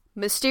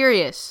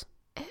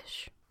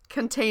Mysterious-ish.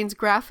 Contains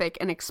graphic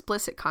and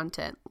explicit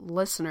content.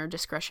 Listener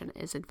discretion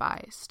is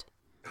advised.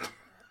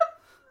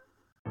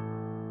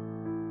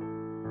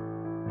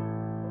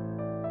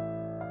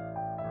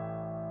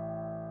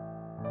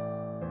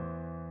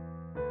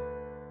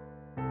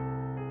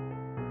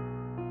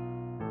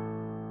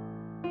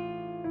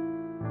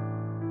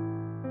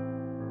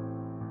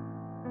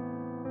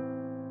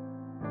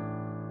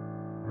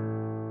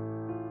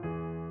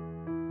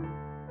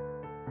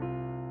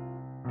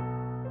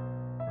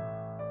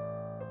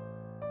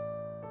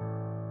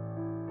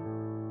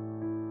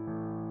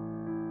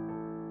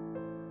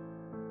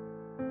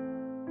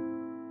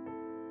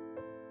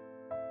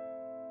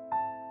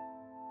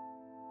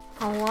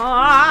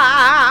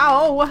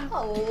 Hello.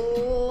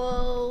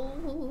 Hello.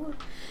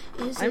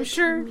 I'm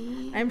sure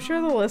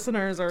the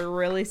listeners are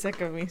really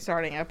sick of me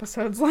starting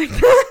episodes like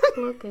that.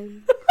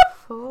 Looking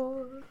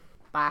for...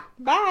 Bye.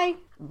 Bye.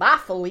 Bye,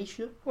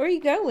 Felicia. Where are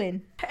you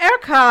going?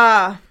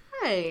 Erica.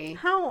 Hey.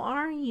 How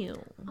are you?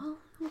 Oh,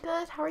 I'm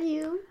good. How are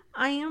you?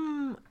 I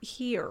am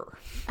here.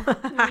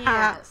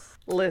 Yes.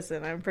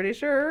 Listen, I'm pretty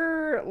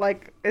sure,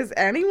 is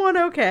anyone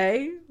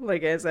okay?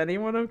 Is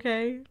anyone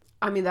okay?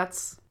 I mean,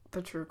 that's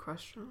the true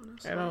question,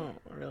 honestly. I don't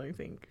really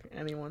think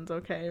anyone's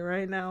okay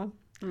right now.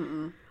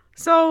 Mm-mm.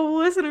 So,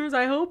 listeners,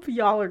 I hope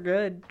y'all are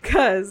good,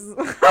 because...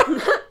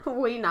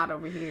 We not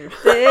over here.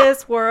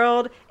 This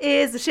world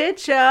is a shit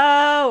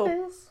show!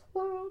 This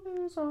world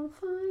is on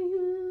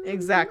fire.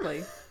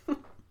 Exactly.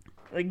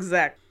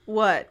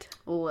 What?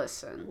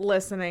 Listen.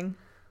 Listening.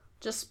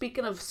 Just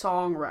speaking of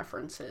song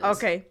references.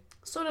 Okay.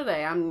 So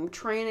today, I'm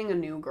training a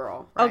new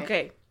girl, right?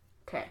 Okay.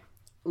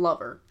 Love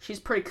her. She's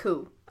pretty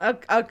cool.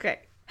 Okay.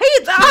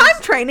 Hey,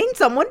 I'm training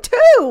someone too!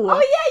 Oh,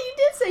 yeah, you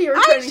did say you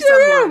were training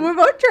someone. I sure am. We're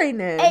both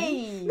training.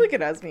 Hey! Look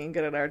at us being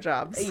good at our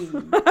jobs. Hey.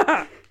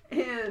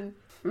 And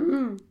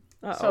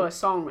so a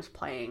song was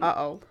playing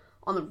on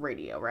the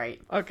radio,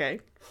 right? Okay.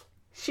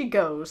 She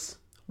goes,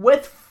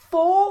 with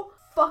full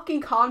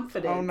fucking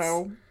confidence. Oh,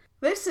 no.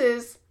 This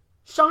is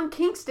Sean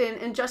Kingston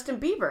and Justin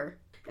Bieber.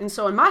 And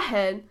so in my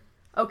head,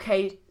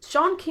 okay,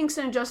 Sean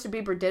Kingston and Justin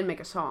Bieber did make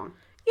a song.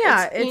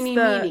 Yeah, it's Eeny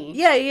Meeny.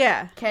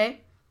 Yeah.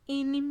 Okay?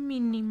 Eeny,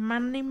 meeny,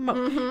 miny,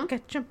 mo.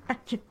 Catch a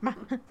match,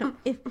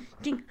 if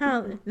you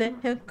let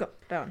her go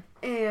down.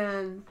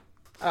 And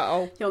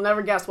Uh-oh. you'll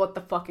never guess what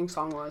the fucking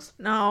song was.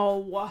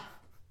 No.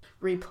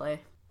 Replay.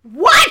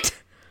 What?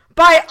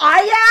 By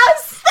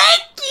Ayaz?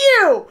 Thank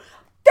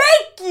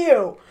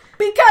you!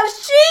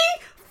 Because she,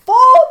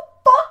 full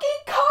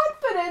fucking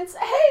confidence,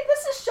 hey,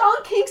 this is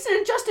Sean Kingston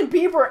and Justin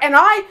Bieber, and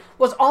I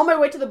was on my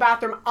way to the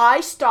bathroom.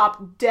 I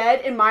stopped dead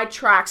in my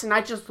tracks, and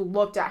I just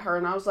looked at her,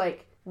 and I was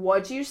like,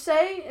 what'd you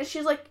say? And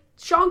she's like,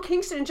 Sean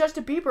Kingston and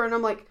Justin Bieber, and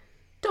I'm like,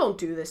 don't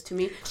do this to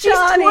me. She's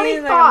Johnny,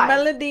 25.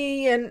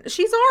 Melody, and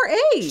she's our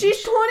age.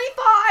 She's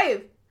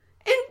 25.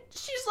 And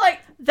she's like...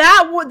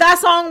 That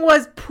song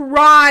was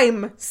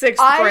prime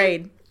 6th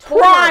grade.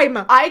 Prime!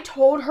 I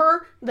told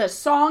her the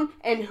song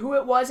and who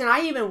it was, and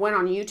I even went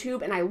on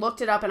YouTube and I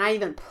looked it up and I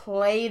even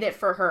played it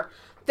for her.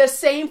 The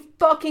same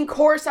fucking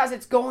chorus as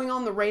it's going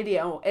on the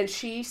radio, and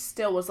she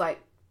still was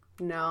like,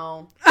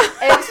 no. And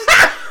I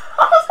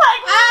was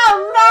like,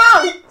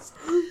 oh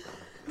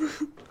no!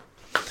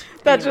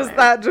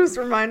 That just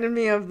reminded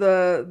me of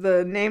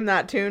the Name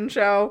That Tune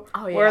show.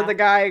 Oh, yeah. Where the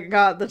guy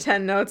got the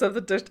 10 notes of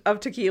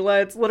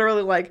tequila. It's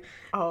literally like,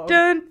 oh.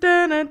 Dun,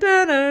 dun, dun,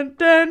 dun, dun,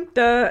 dun,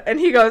 dun, and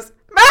he goes,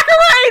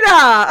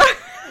 Macarena!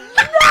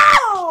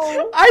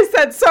 No! I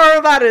said,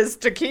 sir, that is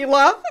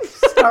tequila.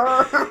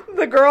 Sir.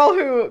 The girl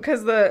who,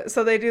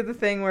 so they do the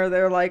thing where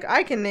they're like,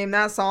 I can name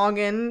that song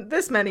in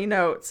this many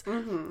notes.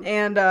 Mm-hmm.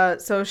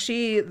 And so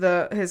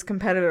his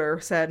competitor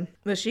said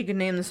that she could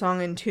name the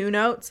song in 2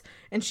 notes,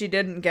 and she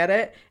didn't get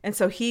it. And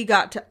so he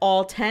got to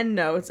all 10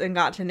 notes and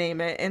got to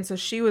name it. And so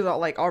she was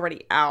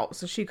already out,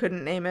 so she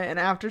couldn't name it. And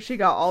after she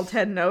got all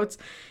 10 notes,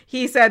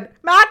 he said,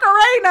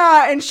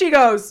 Macarena! And she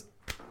goes...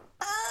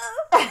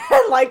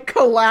 and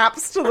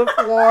collapsed to the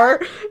floor.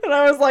 And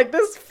I was like,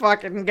 this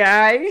fucking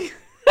guy.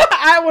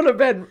 I would have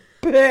been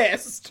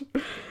pissed.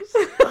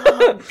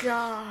 Oh,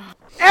 God.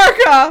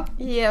 Erica!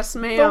 Yes,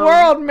 ma'am. The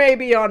world may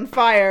be on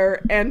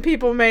fire, and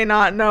people may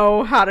not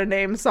know how to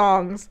name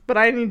songs, but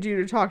I need you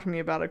to talk to me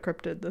about a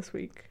cryptid this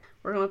week.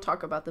 We're going to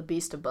talk about the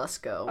Beast of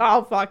Busco.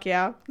 Oh, fuck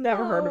yeah.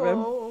 Never heard of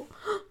him.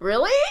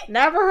 Really?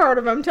 Never heard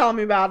of him. Tell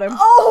me about him.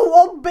 Oh,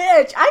 well,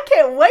 bitch. I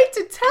can't wait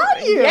to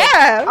tell you.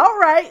 Yeah. All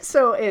right.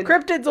 So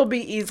cryptids will be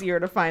easier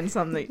to find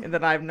something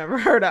that I've never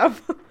heard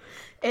of.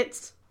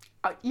 It's...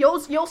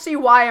 you'll see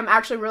why I'm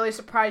actually really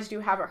surprised you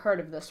haven't heard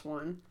of this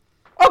one.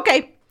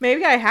 Okay.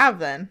 Maybe I have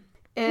then.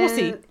 We'll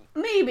see.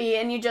 Maybe,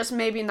 and you just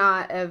maybe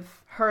not have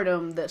heard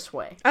him this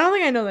way. I don't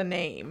think I know the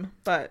name,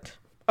 but...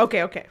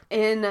 Okay.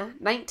 In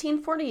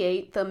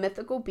 1948, the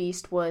mythical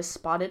beast was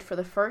spotted for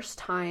the first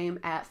time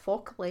at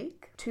Folk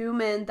Lake. 2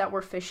 men that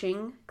were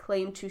fishing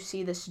claimed to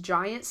see this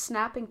giant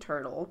snapping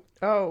turtle.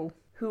 Oh.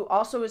 Who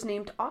also is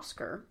named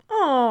Oscar.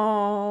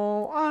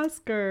 Oh,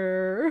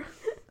 Oscar.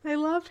 I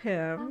love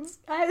him.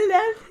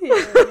 I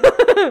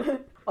love him.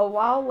 A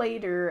while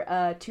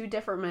later, 2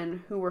 different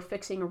men who were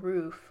fixing a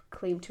roof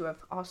claimed to have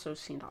also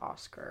seen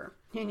Oscar.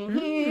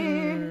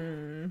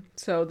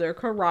 So they're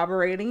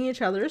corroborating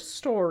each other's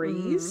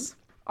stories.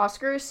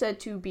 Oscar is said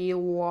to be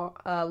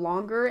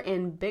longer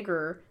and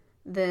bigger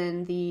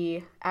than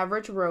the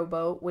average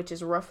rowboat, which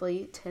is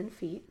roughly 10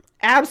 feet.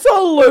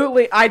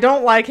 Absolutely. I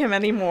don't like him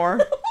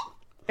anymore.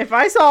 If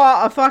I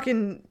saw a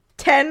fucking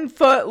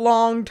 10-foot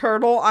long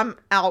turtle, I'm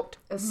out.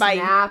 A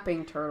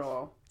snapping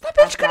turtle. That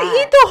bitch could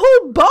eat the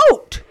whole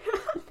boat.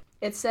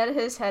 It said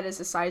his head is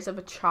the size of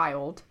a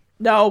child.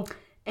 No.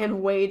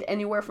 And weighed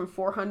anywhere from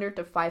 400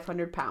 to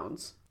 500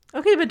 pounds.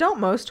 Okay, but don't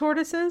most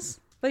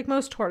tortoises? Like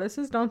most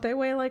tortoises, don't they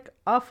weigh like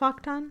a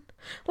fuck ton?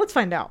 Let's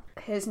find out.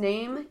 His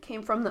name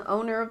came from the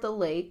owner of the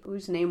lake,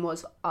 whose name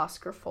was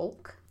Oscar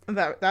Folk.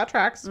 That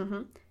tracks.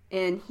 Mm-hmm.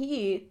 And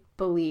he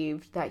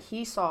believed that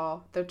he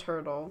saw the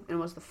turtle and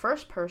was the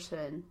first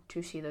person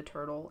to see the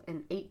turtle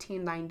in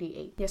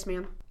 1898. Yes,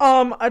 ma'am?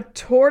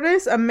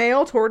 A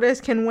male tortoise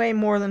can weigh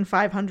more than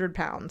 500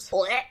 pounds.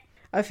 Blech.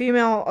 A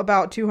female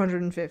about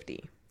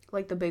 250.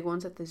 Like the big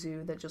ones at the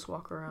zoo that just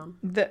walk around.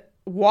 That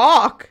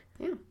walk?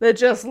 Yeah. That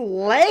just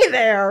lay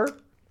there?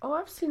 Oh,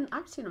 I've seen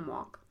them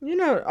walk. You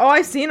know,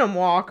 I've seen them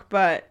walk,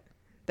 but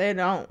they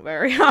don't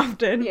very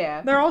often.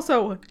 Yeah. They're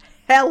also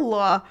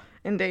hella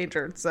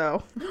endangered,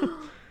 so.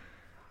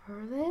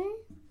 Are they?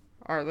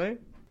 Are they?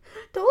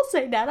 Don't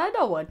say that. I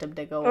don't want them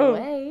to go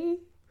away.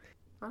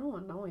 I don't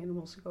want no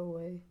animals to go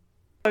away.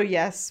 Oh,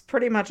 yes.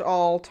 Pretty much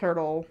all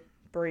turtle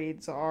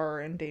breeds are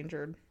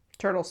endangered.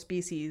 Turtle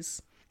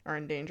species are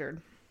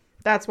endangered.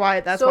 That's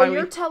why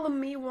you're telling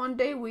me one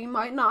day we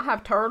might not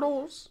have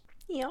turtles?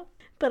 Yeah.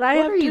 But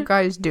what are you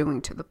guys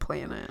doing to the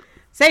planet?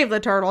 Save the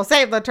turtle,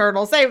 save the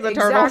turtle, save the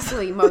turtle.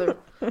 Exactly, mother.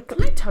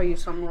 Can I tell you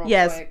something real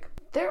quick?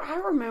 I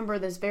remember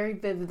this very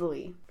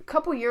vividly. A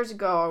couple years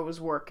ago, I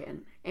was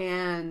working,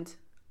 and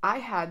I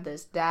had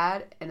this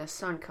dad and a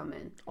son come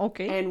in.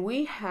 Okay. And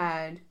we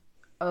had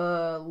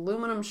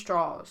aluminum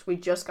straws. We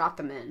just got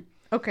them in.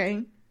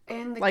 Okay.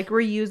 And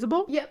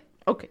reusable? Yep.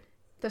 Okay.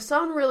 The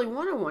son really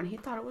wanted one. He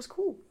thought it was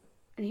cool.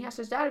 And he asked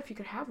his dad if he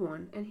could have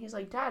one. And he's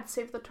like, Dad,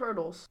 save the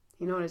turtles.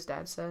 You know what his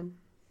dad said?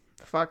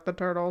 Fuck the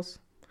turtles.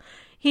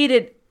 He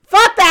did.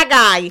 Fuck that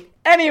guy!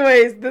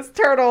 Anyways, this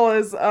turtle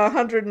is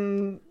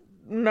 500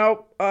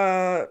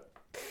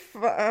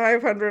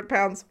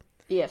 pounds.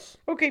 Yes.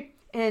 Okay.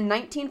 In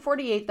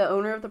 1948, the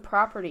owner of the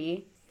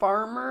property,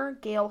 Farmer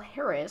Gail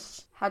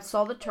Harris, had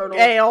saw the turtle.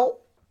 Gail!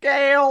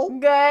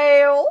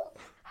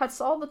 Had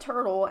saw the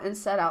turtle and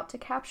set out to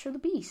capture the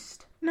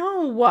beast.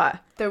 No,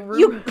 what? The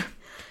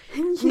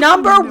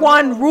Number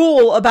one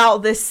rule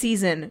about this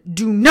season: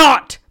 do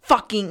not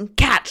fucking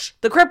catch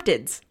the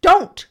cryptids.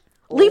 Don't.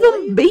 Leave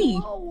them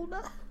be.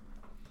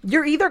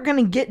 You're either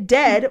gonna get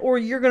dead or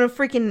you're gonna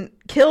freaking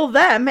kill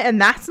them, and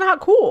that's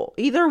not cool.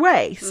 Either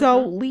way. Mm-hmm.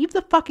 So leave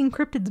the fucking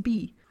cryptids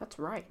be. That's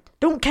right.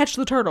 Don't catch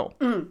the turtle.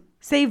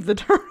 Save the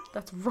turtle.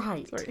 That's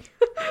right. Sorry.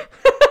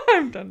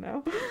 I'm done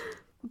now.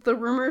 The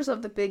rumors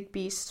of the big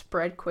beast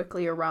spread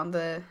quickly around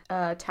the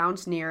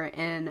towns near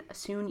and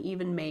soon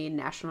even made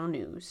national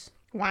news.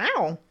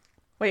 Wow.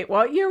 Wait,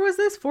 what year was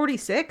this?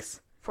 46?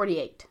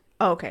 48.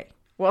 Oh, okay.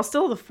 Well,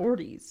 still the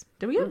 40s.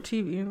 Did we have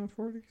TV in the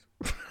 40s?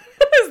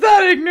 Is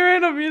that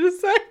ignorant of me to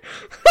say?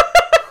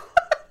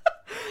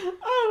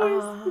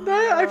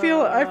 I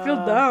feel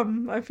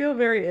dumb. I feel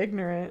very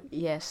ignorant.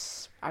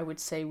 Yes, I would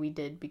say we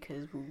did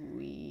because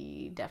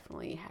we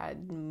definitely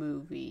had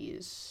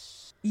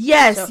movies.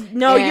 Yes. So,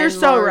 no, you're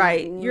so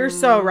right. You're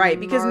so right.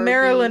 Because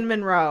Marilyn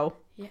Monroe.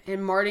 Yeah,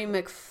 and Marty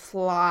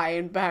McFly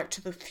and Back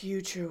to the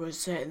Future was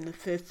set in the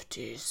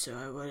 50s, so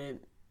I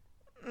wouldn't...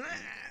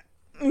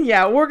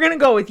 Yeah, we're going to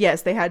go with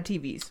yes, they had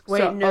TVs. Wait,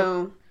 so,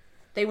 no.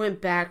 They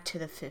went back to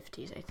the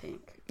 50s, I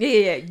think.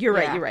 Yeah. You're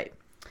right.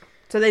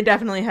 So they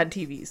definitely had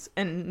TVs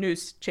and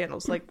news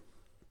channels, like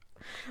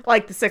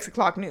the 6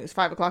 o'clock news,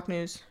 5 o'clock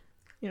news.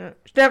 You know,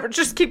 never,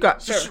 just keep going.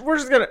 Sure. We're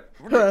just going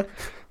to...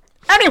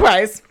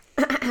 Anyways.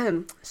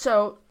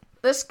 So,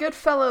 this good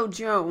fellow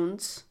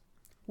Jones,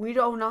 we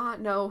do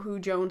not know who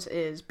Jones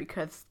is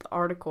because the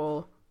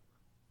article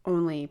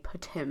only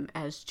put him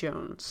as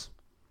Jones.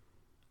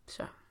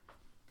 So...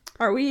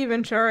 Are we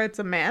even sure it's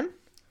a man?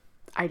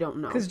 I don't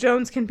know. Because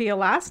Jones can be a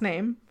last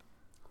name.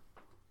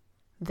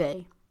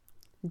 They.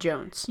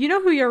 Jones. You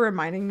know who you're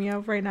reminding me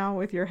of right now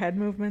with your head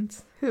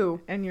movements? Who?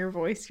 And your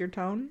voice, your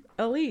tone?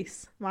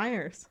 Elise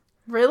Myers.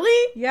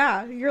 Really?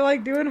 Yeah, you're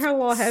like doing her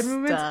little head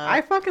movements. I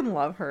fucking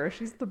love her.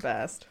 She's the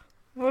best.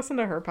 Listen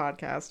to her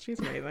podcast. She's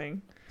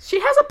amazing. She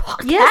has a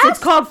podcast? Yes, it's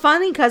called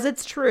Funny Because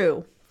It's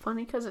True.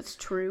 Funny Because It's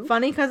True?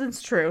 Funny Because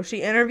It's True.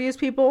 She interviews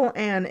people,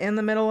 and in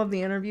the middle of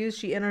the interviews,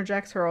 she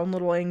interjects her own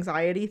little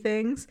anxiety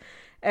things.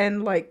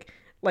 And, like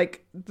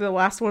the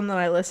last one that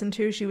I listened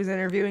to, she was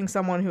interviewing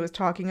someone who was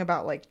talking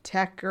about, like,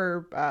 tech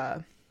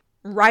or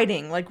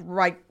writing. Like,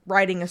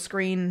 writing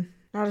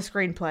not a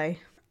screenplay.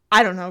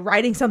 I don't know.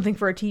 Writing something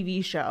for a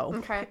TV show.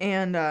 Okay.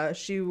 And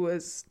she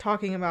was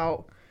talking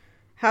about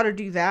how to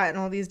do that and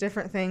all these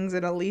different things.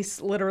 And Elise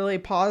literally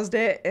paused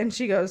it, and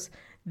she goes,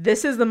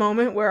 "This is the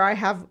moment where I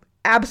have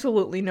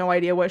absolutely no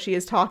idea what she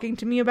is talking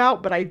to me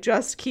about, but I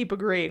just keep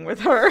agreeing with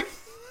her.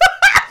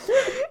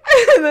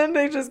 And then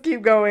they just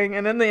keep going.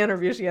 And in the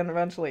interview, she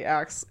eventually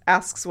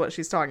asks what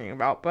she's talking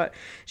about. But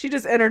she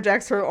just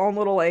interjects her own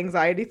little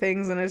anxiety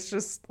things. And it's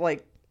just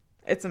like,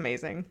 it's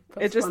amazing.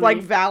 That's it just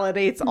funny. like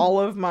validates all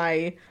of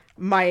my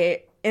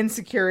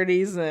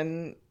insecurities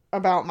and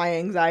about my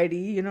anxiety.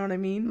 You know what I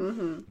mean?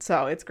 Mm-hmm.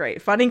 So it's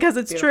great. Funny because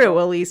it's Beautiful.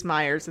 true. Elise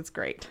Myers. It's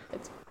great.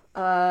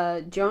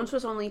 Jones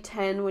was only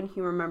 10 when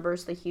he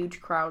remembers the huge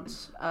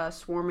crowds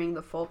swarming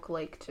the Folk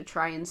Lake to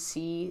try and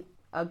see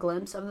a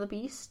glimpse of the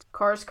beast.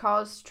 Cars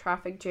caused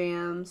traffic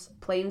jams,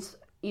 planes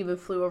even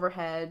flew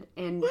overhead,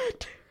 and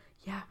What?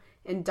 yeah,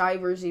 and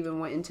divers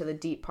even went into the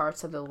deep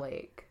parts of the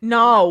lake.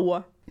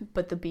 No.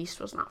 But the beast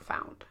was not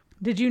found.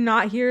 Did you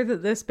not hear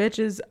that this bitch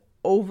is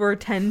over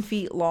 10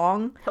 feet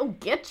long? He'll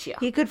get you.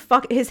 He could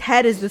his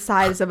head is the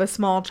size of a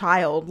small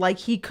child. Like,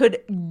 he could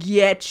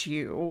get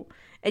you.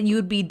 And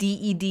you'd be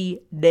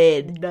DED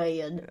dead.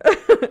 Dead.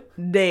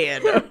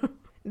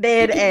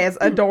 Dead as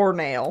a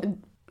doornail.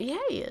 Yeah,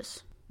 he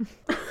is.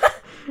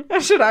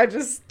 Should I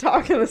just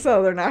talk in a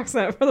southern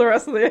accent for the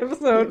rest of the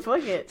episode?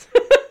 Fuck it.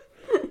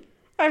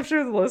 I'm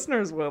sure the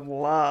listeners would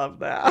love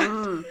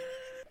that.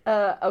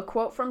 A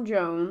quote from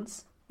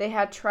Jones. They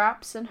had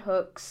traps and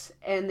hooks,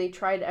 and they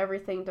tried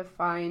everything to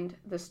find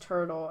this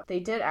turtle. They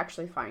did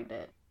actually find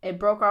it. It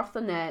broke off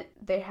the net.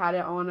 They had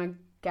it on a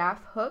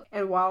gaff hook,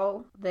 and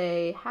while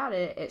they had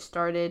it, it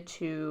started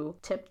to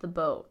tip the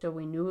boat. So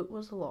we knew it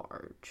was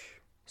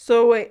large.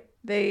 So wait,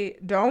 they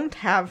don't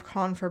have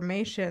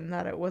confirmation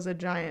that it was a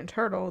giant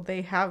turtle.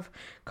 They have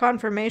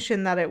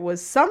confirmation that it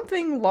was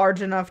something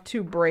large enough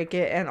to break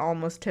it and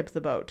almost tip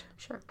the boat.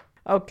 Sure.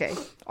 Okay.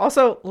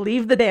 Also,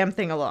 leave the damn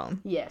thing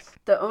alone. Yes.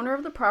 The owner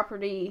of the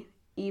property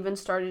even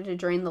started to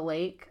drain the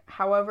lake.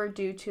 However,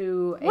 due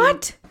to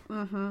What?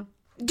 Mm-hmm.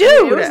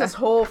 Dude! It was this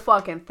whole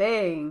fucking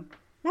thing.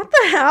 What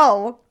the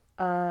hell?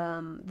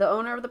 The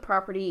owner of the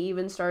property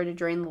even started to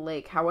drain the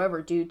lake.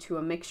 However, due to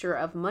a mixture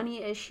of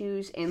money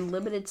issues and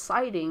limited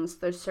sightings,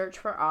 the search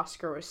for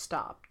Oscar was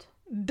stopped.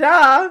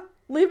 Duh!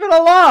 Leave it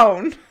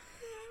alone!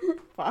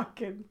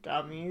 Fucking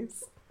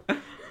dummies.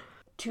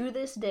 To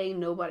this day,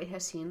 nobody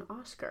has seen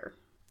Oscar.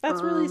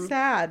 That's really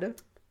sad.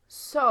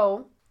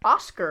 So,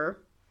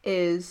 Oscar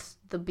is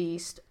the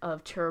beast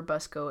of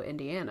Churubusco,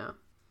 Indiana.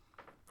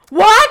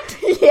 What?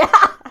 Yeah!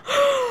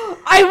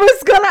 I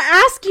was gonna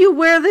ask you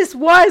where this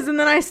was, and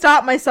then I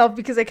stopped myself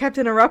because I kept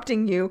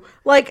interrupting you.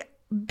 Like,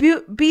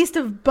 Beast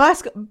of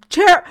Busco.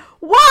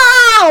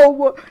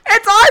 Wow!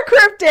 It's our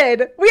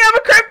cryptid! We have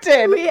a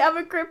cryptid! We have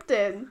a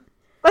cryptid.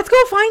 Let's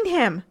go find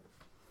him.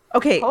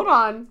 Okay. Hold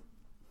on.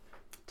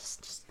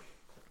 Just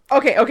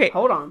Okay.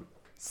 hold on.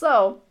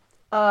 So,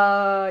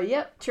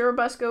 yep,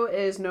 Churubusco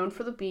is known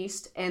for the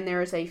beast, and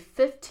there is a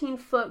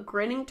 15-foot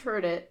grinning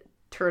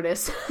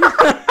tortoise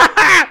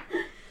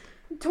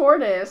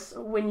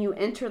when you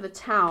enter the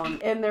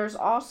town, and there's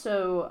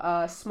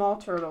also small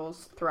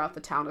turtles throughout the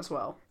town as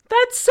well.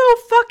 That's so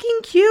fucking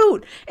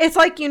cute. It's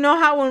like, you know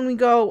how when we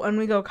go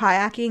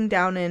kayaking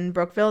down in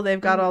Brookville,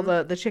 they've got all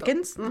the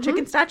chickens, the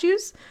chicken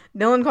statues?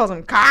 Dylan calls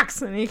them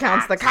cocks, and he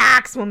counts the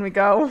cocks when we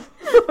go.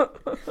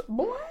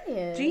 Boy.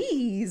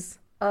 Jeez.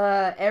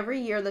 Every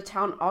year the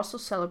town also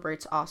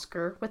celebrates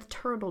Oscar with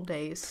Turtle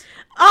Days.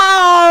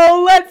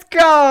 Oh, let's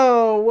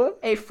go!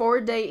 A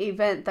 4-day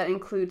event that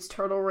includes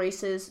turtle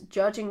races,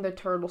 judging the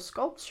turtle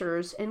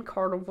sculptures, and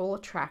carnival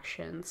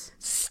attractions.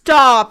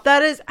 Stop!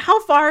 That is...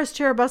 How far is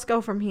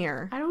Churubusco from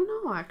here? I don't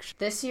know, actually.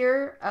 This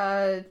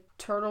year,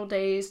 Turtle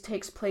Days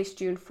takes place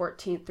June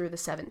 14th through the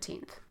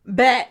 17th.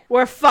 Bet.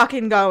 We're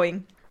fucking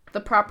going.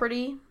 The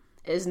property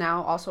is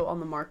now also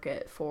on the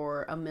market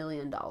for $1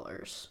 million.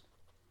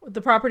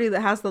 The property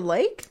that has the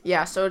lake?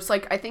 Yeah, so it's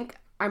like,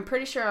 I'm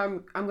pretty sure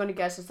I'm going to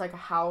guess it's like a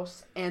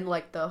house and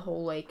like the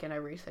whole lake and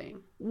everything.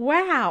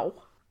 Wow.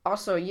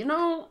 Also, you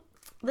know,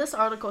 this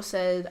article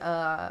said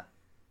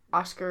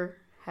Oscar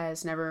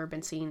has never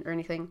been seen or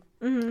anything.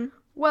 Mm-hmm.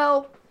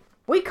 Well,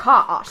 we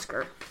caught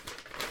Oscar.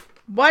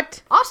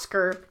 What?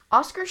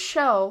 Oscar's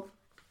shell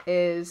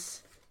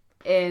is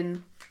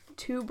in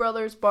Two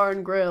Brothers Bar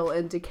and Grill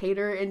in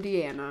Decatur,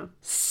 Indiana.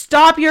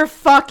 Stop your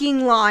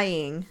fucking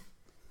lying.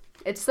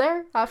 It's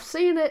there. I've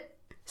seen it.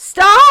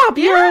 Stop!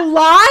 Yeah, you're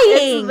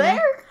lying! It's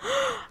there.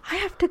 I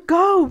have to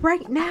go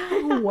right now.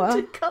 I have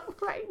to go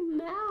right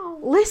now.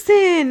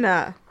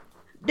 Listen.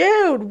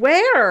 Dude,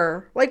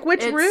 where? Like,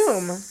 which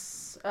room?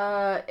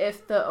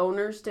 If the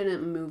owners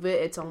didn't move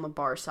it, it's on the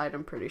bar side,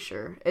 I'm pretty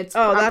sure. That's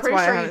I'm pretty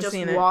why sure I haven't you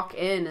seen just it. walk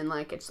in and,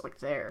 like, it's, like,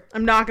 there.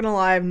 I'm not gonna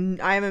lie,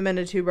 I haven't been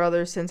to Two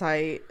Brothers since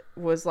I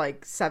was,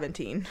 like,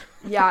 17.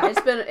 Yeah,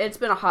 it's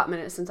been a hot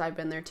minute since I've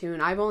been there, too,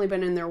 and I've only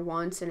been in there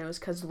once, and it was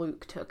because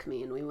Luke took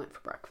me, and we went for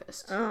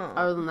breakfast. Oh.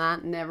 Other than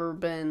that, never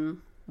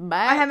been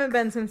back. I haven't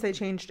been since they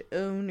changed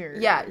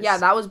owners. Yeah,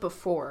 that was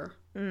before.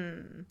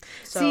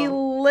 So. See,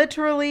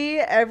 literally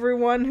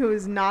everyone who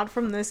is not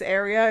from this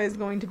area is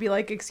going to be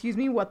like, excuse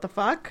me, what the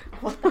fuck?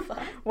 What the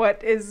fuck?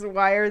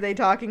 Why are they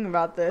talking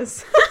about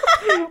this?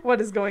 What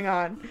is going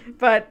on?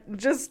 But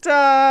just,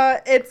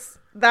 it's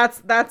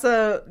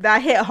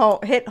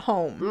that hit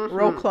home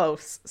real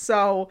close.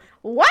 So,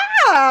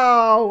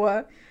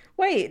 wow.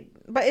 Wait,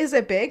 but is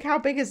it big? How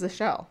big is the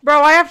shell?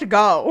 Bro, I have to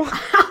go.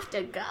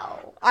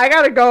 I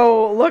gotta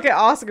go look at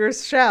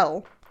Oscar's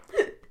shell.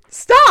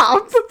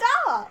 Stop.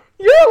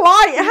 You're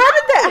lying.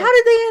 How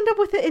did they end up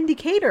with the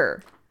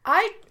indicator?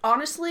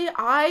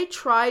 I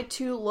tried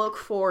to look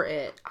for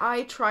it.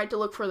 I tried to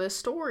look for this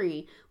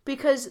story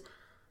because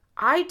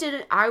I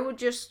didn't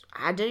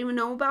even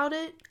know about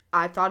it.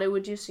 I thought it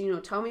would just,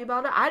 tell me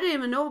about it. I didn't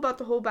even know about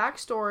the whole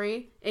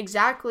backstory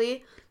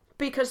exactly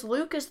because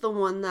Luke is the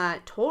one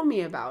that told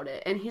me about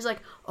it. And he's like,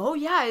 oh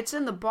yeah, it's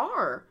in the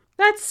bar.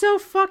 That's so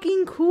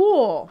fucking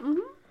cool. Mm-hmm.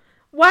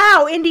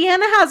 Wow,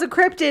 Indiana has a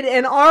cryptid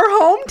and our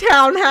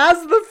hometown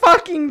has the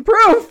fucking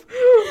proof.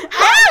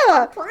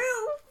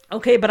 Proof.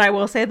 Okay, but I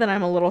will say that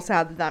I'm a little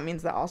sad that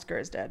means that Oscar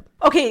is dead.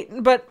 Okay,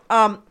 but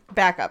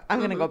back up. I'm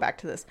going to go back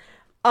to this.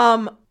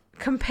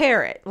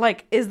 Compare it.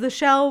 Like, is the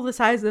shell the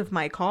size of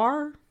my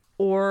car?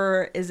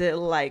 Or is it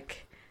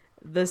like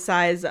the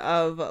size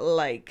of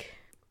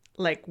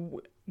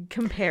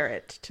compare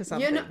it to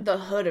something? The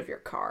hood of your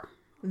car.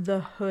 The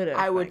hood of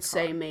I would my car.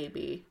 say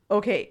maybe.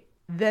 Okay,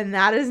 then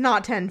that is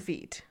not 10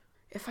 feet.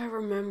 If I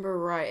remember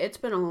right, it's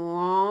been a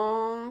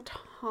long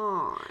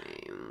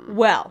time.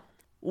 Well,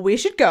 we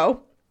should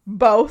go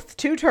both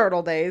to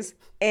Turtle Days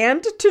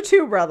and to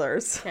Two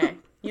Brothers. Okay.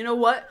 You know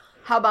what?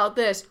 How about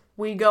this?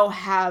 We go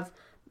have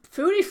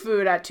foodie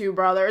food at Two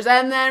Brothers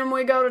and then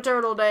we go to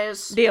Turtle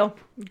Days. Deal.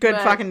 Good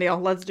fucking deal.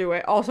 Let's do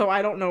it. Also,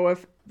 I don't know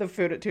if the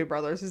food at Two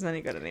Brothers is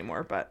any good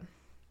anymore, but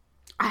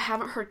I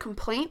haven't heard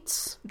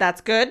complaints.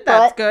 That's good.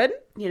 That's good.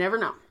 You never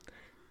know.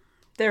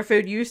 Their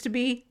food used to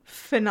be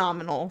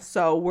phenomenal,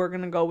 so we're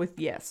gonna go with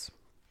yes.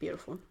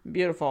 Beautiful.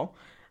 Beautiful.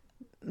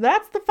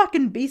 That's the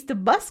fucking Beast of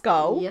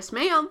Busco. Yes,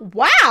 ma'am.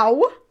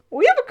 Wow.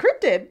 We have a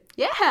cryptid.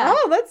 Yeah.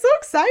 Oh, that's so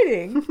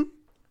exciting.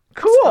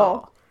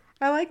 Cool.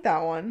 I like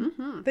that one.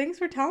 Mm-hmm. Thanks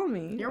for telling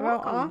me about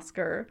welcome.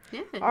 Oscar.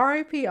 Yeah.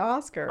 R.I.P.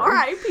 Oscar.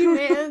 R.I.P.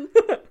 man.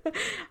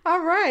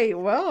 All right.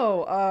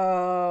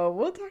 Well,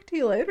 we'll talk to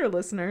you later,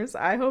 listeners.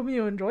 I hope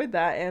you enjoyed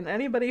that. And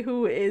anybody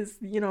who is,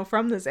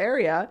 from this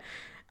area,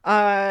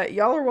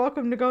 y'all are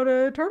welcome to go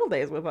to Turtle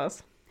Days with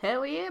us.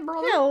 Hell yeah,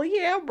 brother. Hell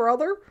yeah,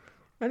 brother.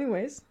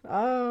 Anyways,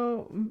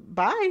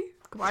 bye.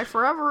 Goodbye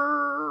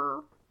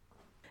forever.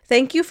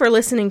 Thank you for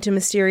listening to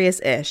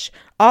Mysterious Ish.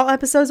 All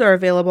episodes are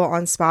available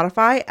on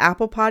Spotify,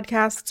 Apple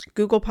Podcasts,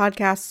 Google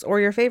Podcasts, or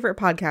your favorite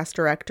podcast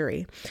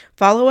directory.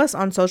 Follow us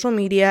on social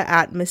media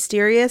at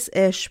Mysterious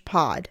Ish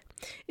Pod.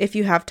 If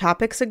you have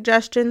topic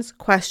suggestions,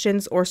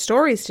 questions, or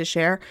stories to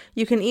share,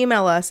 you can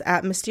email us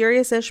at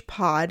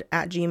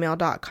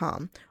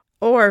mysteriousishpod@gmail.com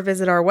or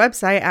visit our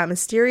website at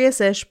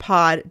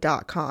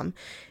mysteriousishpod.com.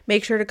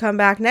 Make sure to come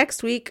back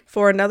next week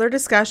for another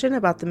discussion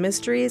about the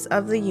mysteries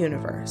of the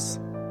universe.